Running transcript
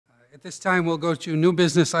At this time, we'll go to new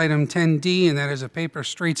business item 10D, and that is a paper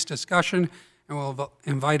streets discussion, and we'll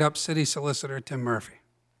invite up City Solicitor Tim Murphy.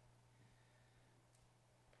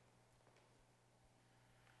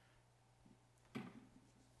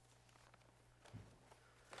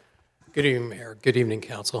 Good evening, Mayor. Good evening,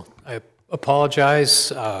 Council. I apologize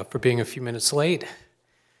for being a few minutes late.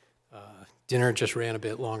 Dinner just ran a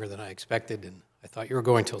bit longer than I expected, and I thought you were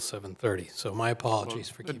going till 7:30, so my apologies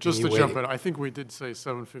for keeping you waiting. Just to jump in, I think we did say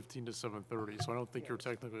 7:15 to 7:30, so I don't think you're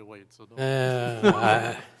technically late. So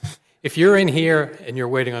don't. If you're in here and you're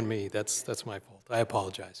waiting on me, that's my fault. I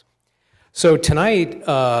apologize. So tonight,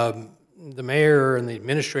 the mayor and the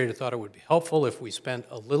administrator thought it would be helpful if we spent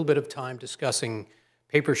a little bit of time discussing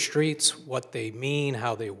paper streets, what they mean,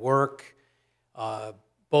 how they work,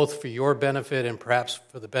 both for your benefit and perhaps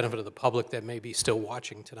for the benefit of the public that may be still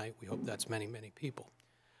watching tonight. We hope that's many, many people.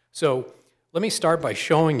 So let me start by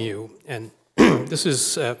showing you, and this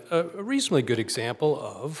is a reasonably good example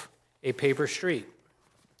of a paper street.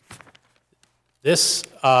 This,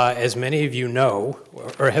 as many of you know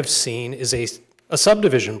or have seen, is a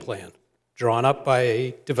subdivision plan drawn up by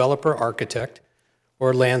a developer, architect,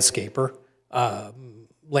 or landscaper,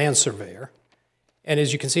 land surveyor. And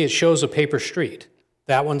as you can see, it shows a paper street.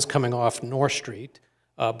 That one's coming off North Street,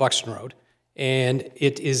 Buxton Road, and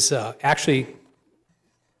it is actually,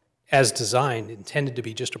 as designed, intended to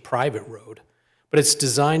be just a private road, but it's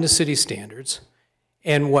designed to city standards,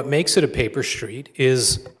 and what makes it a paper street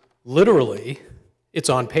is literally, it's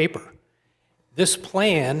on paper. This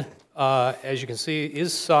plan, as you can see,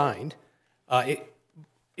 is signed.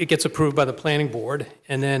 It gets approved by the planning board,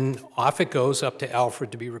 and then off it goes up to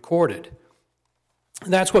Alfred to be recorded.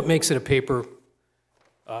 And that's what makes it a paper,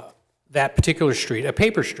 that particular street, a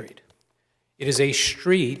paper street. It is a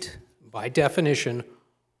street, by definition,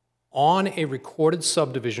 on a recorded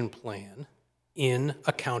subdivision plan in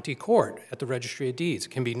a county court at the Registry of Deeds. It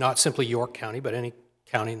can be not simply York County, but any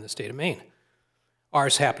county in the state of Maine.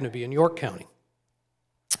 Ours happen to be in York County.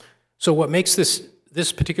 So what makes this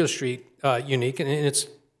particular street unique, and it's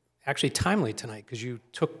actually timely tonight because you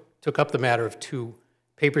took up the matter of two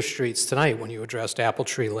paper streets tonight when you addressed Apple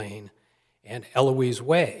Tree Lane and Eloise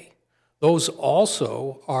Way. Those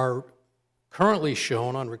also are currently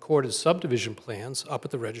shown on recorded subdivision plans up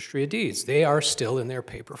at the Registry of Deeds. They are still in their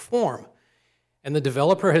paper form. And the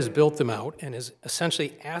developer has built them out and is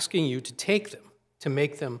essentially asking you to take them, to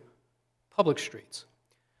make them public streets.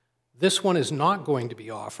 This one is not going to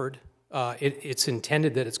be offered. It's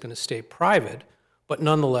intended that it's going to stay private, but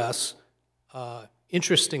nonetheless,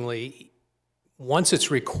 interestingly, once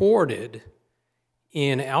it's recorded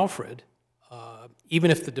in Alfred, even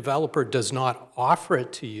if the developer does not offer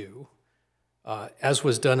it to you, as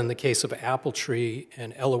was done in the case of Apple Tree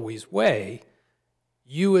and Eloise Way,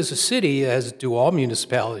 you as a city, as do all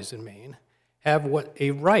municipalities in Maine, have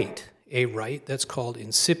a right that's called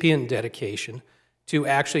incipient dedication to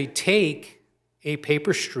actually take a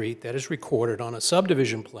paper street that is recorded on a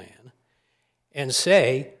subdivision plan and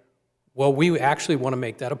say, well, we actually want to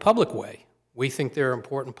make that a public way. We think there are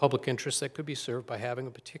important public interests that could be served by having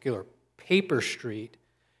a particular paper street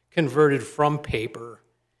converted from paper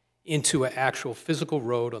into an actual physical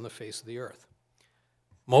road on the face of the earth.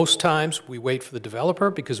 Most times we wait for the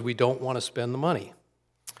developer because we don't want to spend the money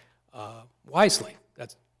wisely.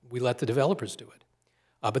 We let the developers do it.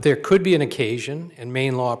 But there could be an occasion, and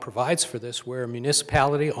Maine law provides for this, where a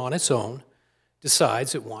municipality on its own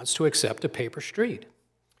decides it wants to accept a paper street.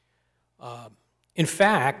 In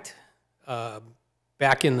fact,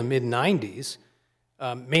 back in the mid-90s,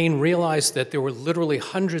 Maine realized that there were literally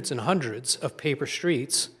hundreds and hundreds of paper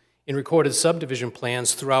streets in recorded subdivision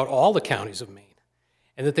plans throughout all the counties of Maine,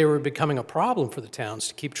 and that they were becoming a problem for the towns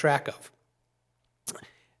to keep track of.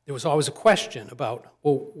 There was always a question about,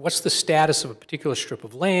 well, what's the status of a particular strip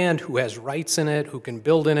of land, who has rights in it, who can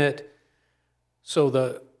build in it? So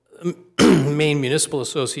the Maine Municipal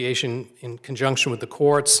Association, in conjunction with the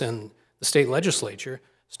courts and the state legislature,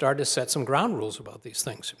 started to set some ground rules about these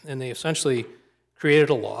things. And they essentially created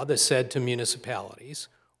a law that said to municipalities,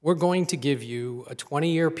 we're going to give you a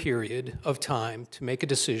 20-year period of time to make a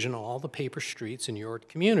decision on all the paper streets in your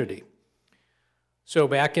community. So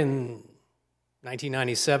back in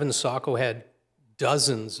 1997, Saco had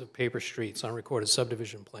dozens of paper streets on recorded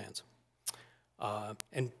subdivision plans.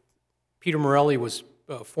 And Peter Morelli, was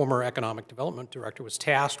former economic development director, was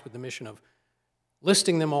tasked with the mission of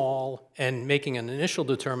listing them all and making an initial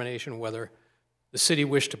determination whether the city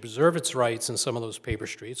wished to preserve its rights in some of those paper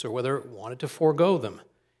streets or whether it wanted to forego them.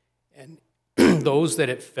 And those that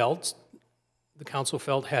it felt, the council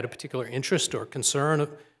felt had a particular interest or concern of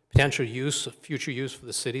potential use, future use for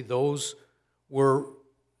the city, those were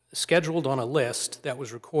scheduled on a list that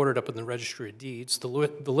was recorded up in the Registry of Deeds. The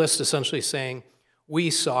list essentially saying, we,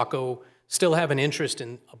 Saco, still have an interest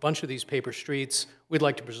in a bunch of these paper streets. We'd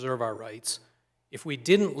like to preserve our rights. If we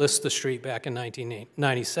didn't list the street back in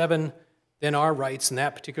 1997, then our rights in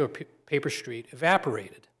that particular paper street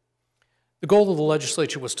evaporated. The goal of the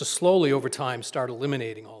legislature was to slowly, over time, start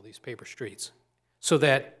eliminating all these paper streets so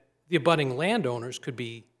that the abutting landowners could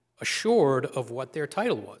be assured of what their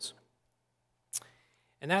title was.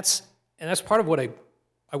 And that's part of what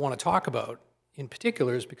I want to talk about in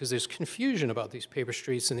particular, is because there's confusion about these paper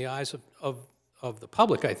streets in the eyes of the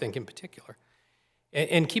public, I think, in particular.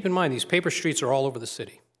 And keep in mind, these paper streets are all over the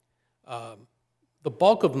city. The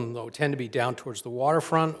bulk of them, though, tend to be down towards the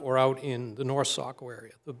waterfront or out in the North Saco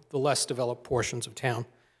area, the less developed portions of town,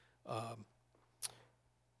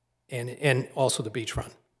 and also the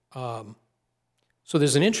beachfront. So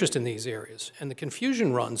there's an interest in these areas, and the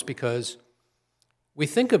confusion runs because we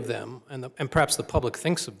think of them, and perhaps the public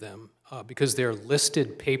thinks of them, because they're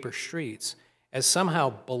listed paper streets, as somehow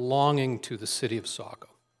belonging to the city of Saco.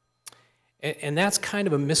 And that's kind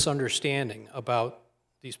of a misunderstanding about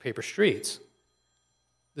these paper streets.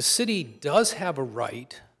 The city does have a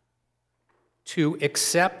right to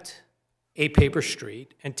accept a paper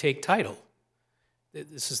street and take title.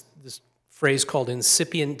 This is this phrase called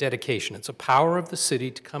incipient dedication. It's a power of the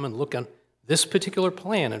city to come and look on this particular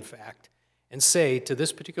plan, in fact, and say to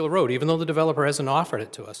this particular road, even though the developer hasn't offered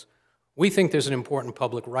it to us, we think there's an important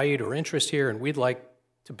public right or interest here, and we'd like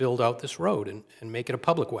to build out this road and make it a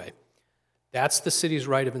public way. That's the city's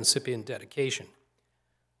right of incipient dedication.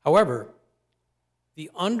 However,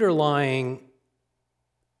 the underlying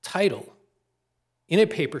title in a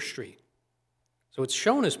paper street, so it's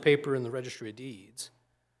shown as paper in the Registry of Deeds,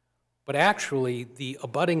 but actually the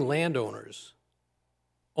abutting landowners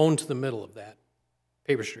own to the middle of that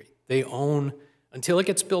paper street. They own, until it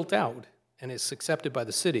gets built out and is accepted by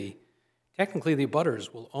the city, technically the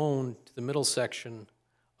abutters will own to the middle section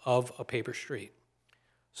of a paper street.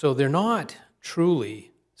 So they're not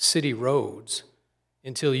truly city roads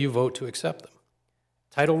until you vote to accept them.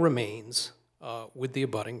 Title remains with the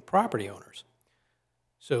abutting property owners.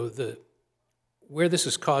 So where this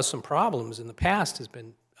has caused some problems in the past has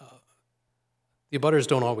been the abutters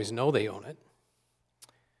don't always know they own it.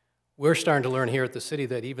 We're starting to learn here at the city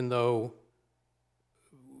that even though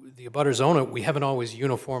the abutters own it, we haven't always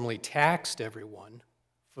uniformly taxed everyone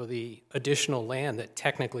for the additional land that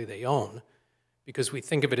technically they own, because we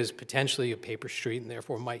think of it as potentially a paper street and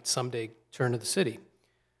therefore might someday turn to the city.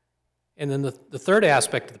 And then the third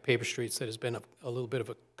aspect of the paper streets that has been a little bit of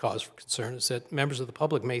a cause for concern is that members of the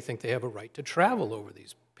public may think they have a right to travel over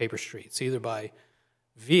these paper streets, either by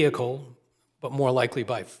vehicle, but more likely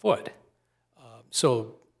by foot.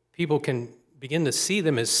 So people can begin to see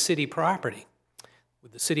them as city property,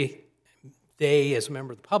 with the city, they as a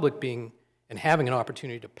member of the public being and having an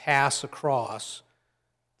opportunity to pass across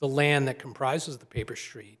the land that comprises the paper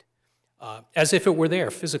street as if it were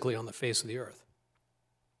there physically on the face of the earth.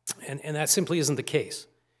 And that simply isn't the case.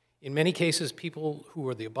 In many cases, people who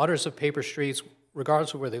are the abutters of paper streets,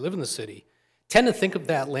 regardless of where they live in the city, tend to think of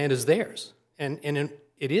that land as theirs, and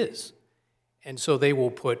it is. And so they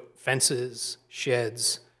will put fences,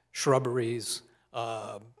 sheds, shrubberies,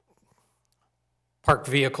 parked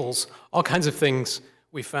vehicles, all kinds of things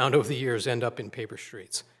we found over the years end up in paper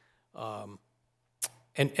streets.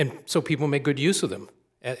 And so people make good use of them,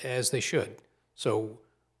 as they should. So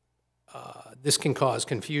this can cause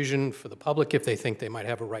confusion for the public if they think they might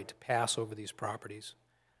have a right to pass over these properties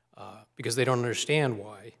because they don't understand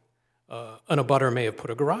why an abutter may have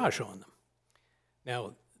put a garage on them.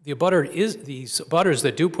 Now, these abutters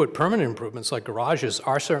that do put permanent improvements like garages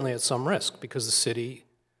are certainly at some risk because the city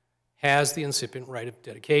has the incipient right of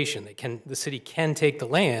dedication. The city can take the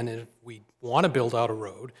land, and if we want to build out a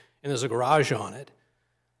road and there's a garage on it,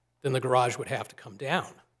 then the garage would have to come down.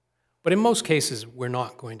 But in most cases, we're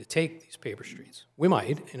not going to take these paper streets. We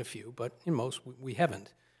might in a few, but in most, we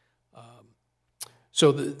haven't.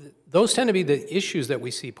 So those tend to be the issues that we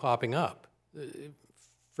see popping up.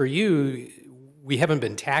 For you, we haven't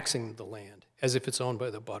been taxing the land as if it's owned by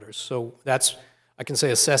the abutters. So that's, I can say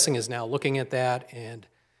assessing is now looking at that, and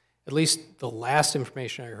at least the last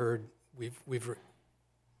information I heard, they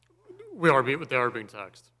are being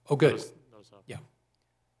taxed. Oh, good.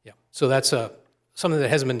 Yeah. So that's something that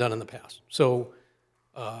hasn't been done in the past. So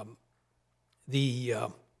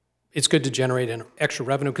it's good to generate an extra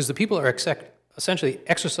revenue because the people are essentially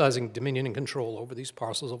exercising dominion and control over these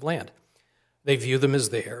parcels of land. They view them as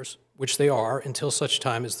theirs, which they are, until such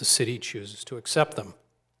time as the city chooses to accept them.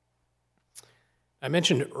 I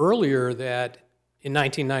mentioned earlier that in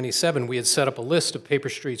 1997, we had set up a list of paper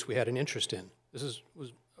streets we had an interest in. This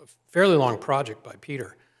was a fairly long project by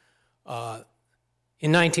Peter.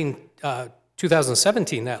 In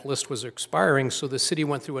 2017, that list was expiring, so the city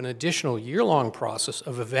went through an additional year-long process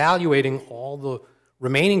of evaluating all the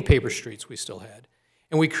remaining paper streets we still had,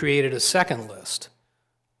 and we created a second list.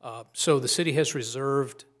 So the city has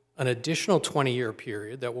reserved an additional 20-year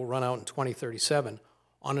period that will run out in 2037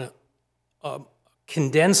 on a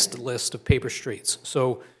condensed list of paper streets.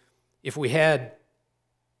 So if we had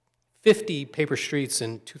 50 paper streets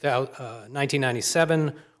in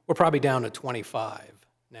 1997, we're probably down to 25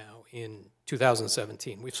 now in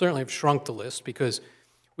 2017. We certainly have shrunk the list because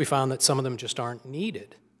we found that some of them just aren't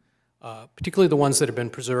needed, particularly the ones that have been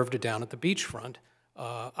preserved down at the beachfront,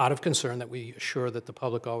 out of concern that we assure that the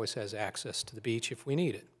public always has access to the beach if we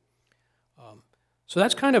need it. So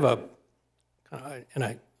that's kind of and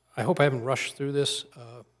I hope I haven't rushed through this,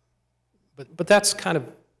 but that's kind of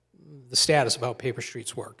the status of how paper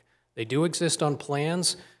streets work. They do exist on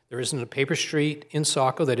plans. There isn't a paper street in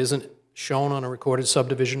Saco that isn't shown on a recorded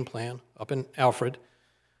subdivision plan up in Alfred.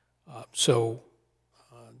 So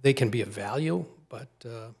they can be of value, but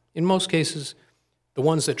in most cases, the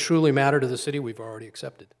ones that truly matter to the city, we've already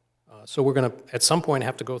accepted. So we're going to, at some point,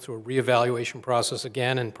 have to go through a reevaluation process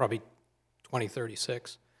again in probably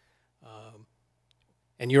 2036.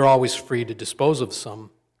 And you're always free to dispose of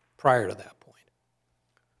some prior to that point.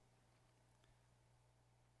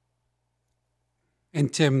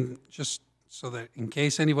 And Tim, just so that in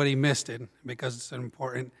case anybody missed it, because it's an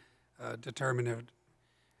important determinative,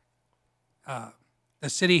 the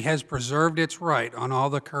city has preserved its right on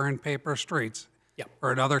all the current paper streets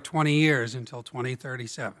for another 20 years until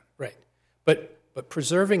 2037. Right. But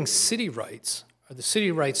preserving city rights are the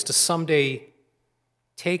city rights to someday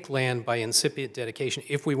take land by incipient dedication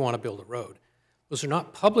if we want to build a road. Those are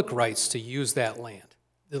not public rights to use that land.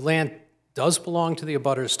 The land does belong to the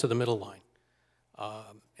abutters to the middle line.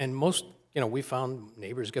 And most, we found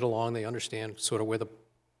neighbors get along, they understand sort of where the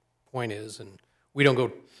point is, and we don't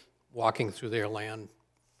go walking through their land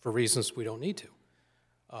for reasons we don't need to.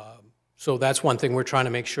 So that's one thing we're trying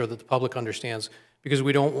to make sure that the public understands, because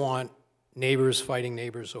we don't want neighbors fighting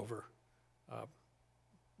neighbors over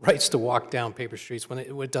rights to walk down paper streets when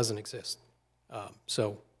it doesn't exist.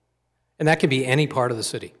 And that can be any part of the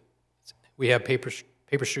city. We have paper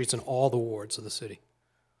streets in all the wards of the city.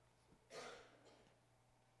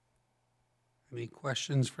 Any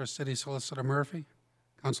questions for City Solicitor Murphy?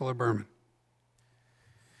 Councilor Berman.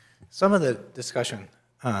 Some of the discussion,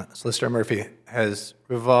 Solicitor Murphy, has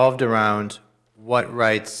revolved around what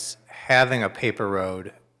rights having a paper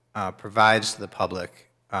road provides to the public,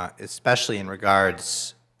 especially in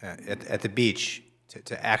regards at the beach,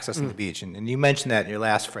 to accessing the beach. And you mentioned that in your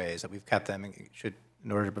last phrase, that we've kept them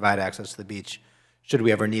in order to provide access to the beach, should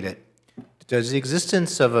we ever need it. Does the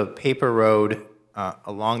existence of a paper road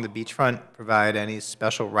along the beachfront provide any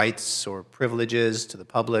special rights or privileges to the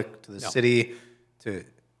public, to the city, to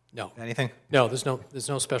anything? No, there's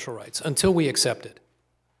no special rights until we accept it.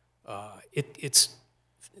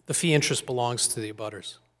 The fee interest belongs to the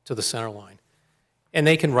abutters, to the center line, and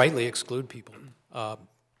they can rightly exclude people.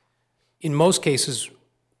 In most cases,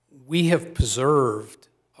 we have preserved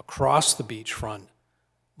across the beachfront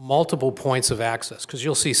multiple points of access, because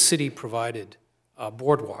you'll see city-provided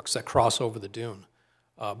boardwalks that cross over the dune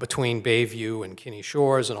between Bayview and Kinney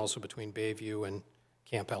Shores, and also between Bayview and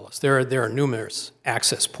Camp Ellis. There are numerous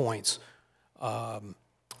access points.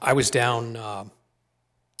 I was down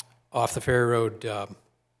off the Ferry Road,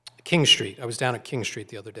 King Street. I was down at King Street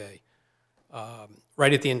the other day.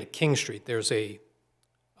 Right at the end of King Street, there's a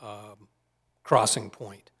crossing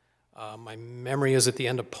point. My memory is at the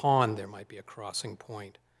end of Pond, there might be a crossing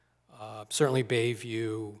point. Certainly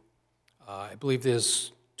Bayview. I believe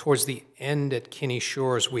there's, towards the end at Kinney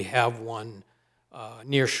Shores, we have one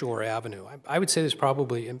near Shore Avenue. I would say there's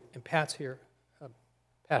probably, and Pat's here.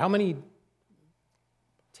 Pat, how many?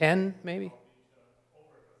 10, maybe?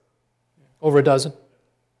 Over a dozen?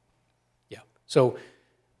 Yeah. So,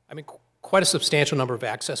 I mean, quite a substantial number of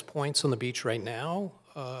access points on the beach right now,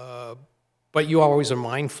 but you always are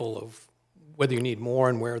mindful of whether you need more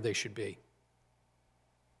and where they should be.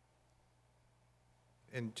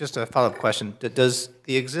 And just a follow-up question, does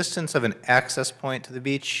the existence of an access point to the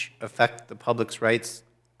beach affect the public's rights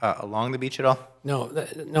along the beach at all? No,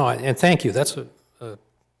 no, and thank you. That's an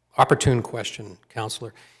opportune question,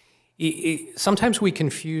 Counselor. Sometimes we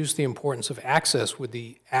confuse the importance of access with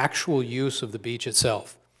the actual use of the beach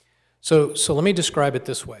itself. So let me describe it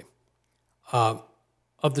this way. Of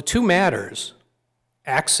the two matters,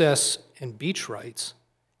 access and beach rights,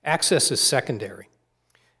 access is secondary.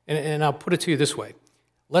 And I'll put it to you this way.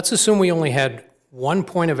 Let's assume we only had one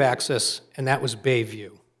point of access, and that was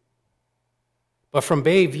Bayview. But from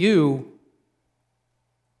Bayview,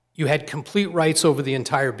 you had complete rights over the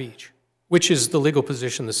entire beach, which is the legal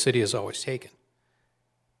position the city has always taken.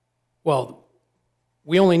 Well,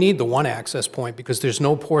 we only need the one access point because there's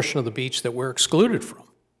no portion of the beach that we're excluded from.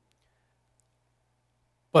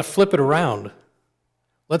 But flip it around.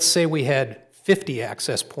 Let's say we had 50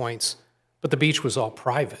 access points, but the beach was all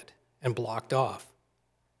private and blocked off.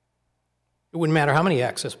 It wouldn't matter how many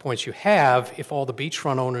access points you have if all the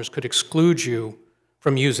beachfront owners could exclude you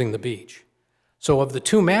from using the beach. So of the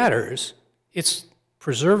two matters, it's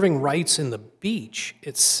preserving rights in the beach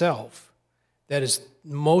itself that is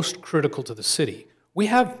most critical to the city. We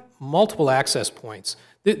have multiple access points.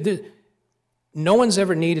 No one's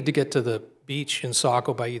ever needed to get to the beach in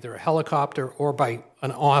Saco by either a helicopter or by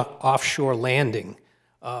an offshore landing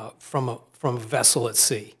from a vessel at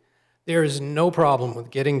sea. There is no problem with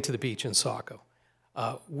getting to the beach in Saco.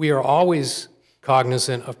 We are always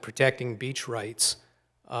cognizant of protecting beach rights,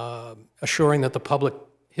 assuring that the public,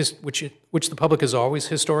 which the public has always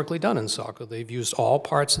historically done in Saco. They've used all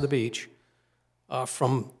parts of the beach,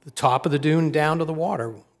 from the top of the dune down to the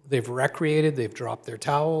water. They've recreated, they've dropped their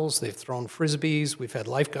towels, they've thrown frisbees, we've had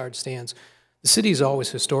lifeguard stands. The city's always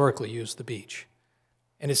historically used the beach.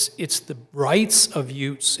 And it's the rights of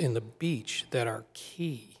use in the beach that are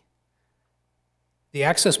key. The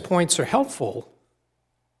access points are helpful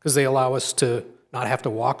because they allow us to not have to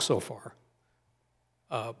walk so far.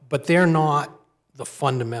 But they're not the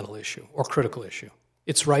fundamental issue or critical issue.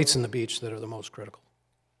 It's rights in the beach that are the most critical.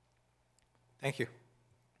 Thank you.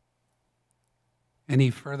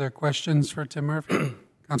 Any further questions for Tim Murphy?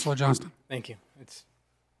 Councilor Johnston. Thank you. It's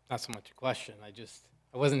not so much a question.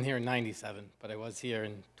 I wasn't here in '97, but I was here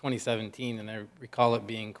in 2017, and I recall it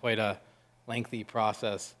being quite a lengthy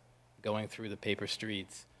process going through the paper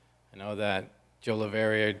streets. I know that Joe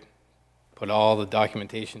Laverrier put all the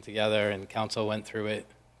documentation together, and council went through it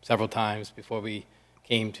several times before we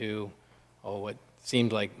came to what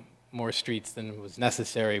seemed like more streets than was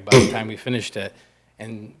necessary by the time we finished it.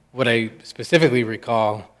 And what I specifically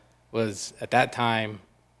recall was at that time,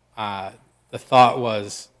 the thought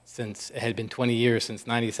was, since it had been 20 years since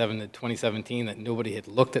 '97 to 2017 that nobody had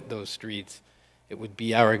looked at those streets, it would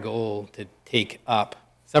be our goal to take up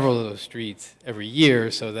several of those streets every year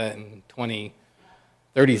so that in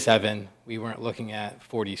 2037 we weren't looking at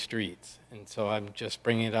 40 streets. And so I'm just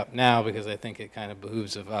bringing it up now because I think it kind of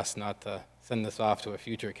behooves of us not to send this off to a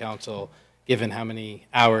future council given how many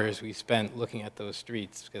hours we spent looking at those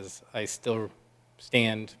streets, because I still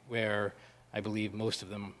stand where I believe most of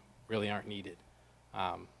them really aren't needed.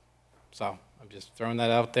 So I'm just throwing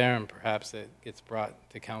that out there, and perhaps it gets brought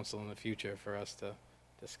to council in the future for us to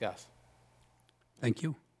discuss. Thank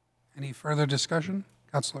you. Any further discussion?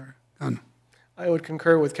 Councilor Gunn. I would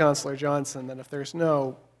concur with Councilor Johnson that if there's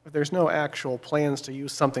no actual plans to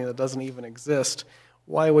use something that doesn't even exist,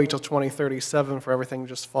 why wait till 2037 for everything to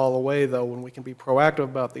just fall away, though, when we can be proactive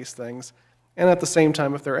about these things? And at the same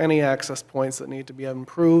time, if there are any access points that need to be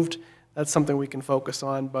improved, that's something we can focus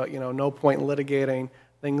on, but no point in litigating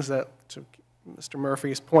things that, to Mr.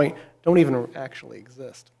 Murphy's point, don't even actually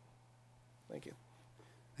exist. Thank you.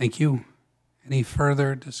 Thank you. Any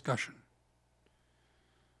further discussion?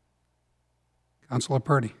 Councilor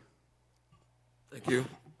Purdy. Thank you.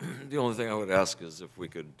 The only thing I would ask is if we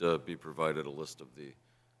could be provided a list of the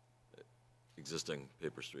existing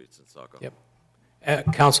paper streets in Saco.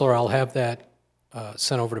 Yep. Councilor, I'll have that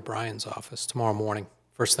sent over to Brian's office tomorrow morning,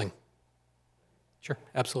 first thing. Sure,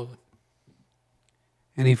 absolutely.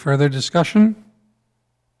 Any further discussion?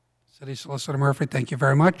 City Solicitor Murphy, thank you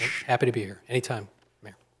very much. Happy to be here, anytime.